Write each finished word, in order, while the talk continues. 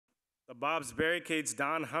The Bob's Barricades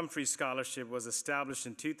Don Humphrey Scholarship was established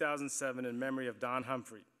in 2007 in memory of Don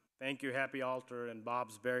Humphrey. Thank you, Happy Altar and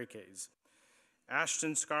Bob's Barricades.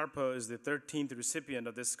 Ashten Scarpo is the 13th recipient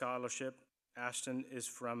of this scholarship. Ashten is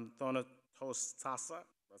from Thonotosasa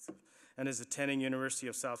and is attending University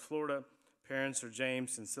of South Florida. Parents are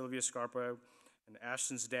James and Sylvia Scarpo, and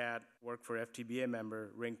Ashton's dad worked for FTBA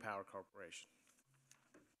member Ring Power Corporation.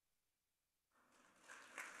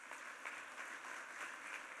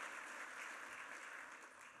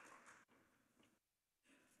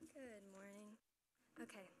 Good morning.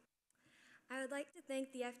 Okay. I would like to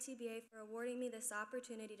thank the FTBA for awarding me this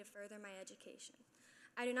opportunity to further my education.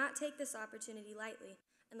 I do not take this opportunity lightly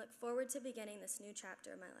and look forward to beginning this new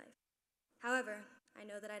chapter of my life. However, I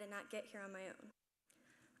know that I did not get here on my own.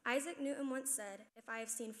 Isaac Newton once said, "If I have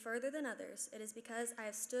seen further than others, it is because I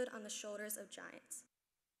have stood on the shoulders of giants."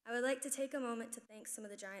 I would like to take a moment to thank some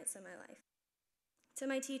of the giants in my life. To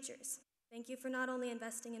my teachers, thank you for not only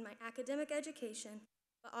investing in my academic education,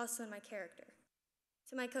 but also in my character.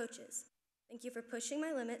 To my coaches, thank you for pushing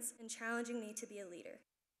my limits and challenging me to be a leader.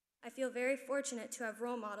 I feel very fortunate to have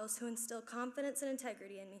role models who instill confidence and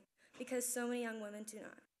integrity in me because so many young women do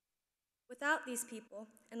not. Without these people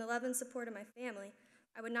and the love and support of my family,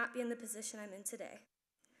 I would not be in the position I'm in today.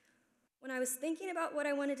 When I was thinking about what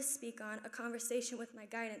I wanted to speak on, a conversation with my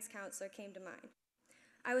guidance counselor came to mind.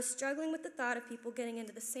 I was struggling with the thought of people getting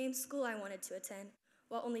into the same school I wanted to attend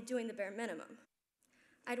while only doing the bare minimum.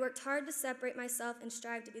 I'd worked hard to separate myself and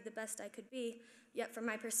strive to be the best I could be, yet from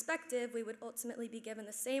my perspective, we would ultimately be given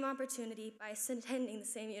the same opportunity by attending the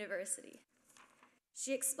same university.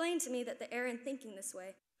 She explained to me that the error in thinking this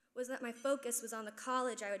way was that my focus was on the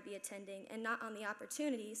college I would be attending and not on the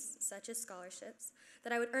opportunities, such as scholarships,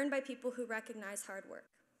 that I would earn by people who recognize hard work.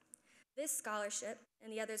 This scholarship,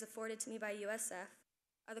 and the others afforded to me by USF,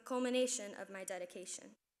 are the culmination of my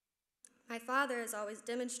dedication. My father has always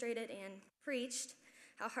demonstrated and preached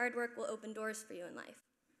how hard work will open doors for you in life.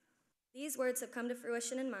 These words have come to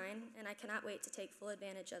fruition in mine, and I cannot wait to take full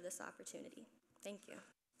advantage of this opportunity. Thank you.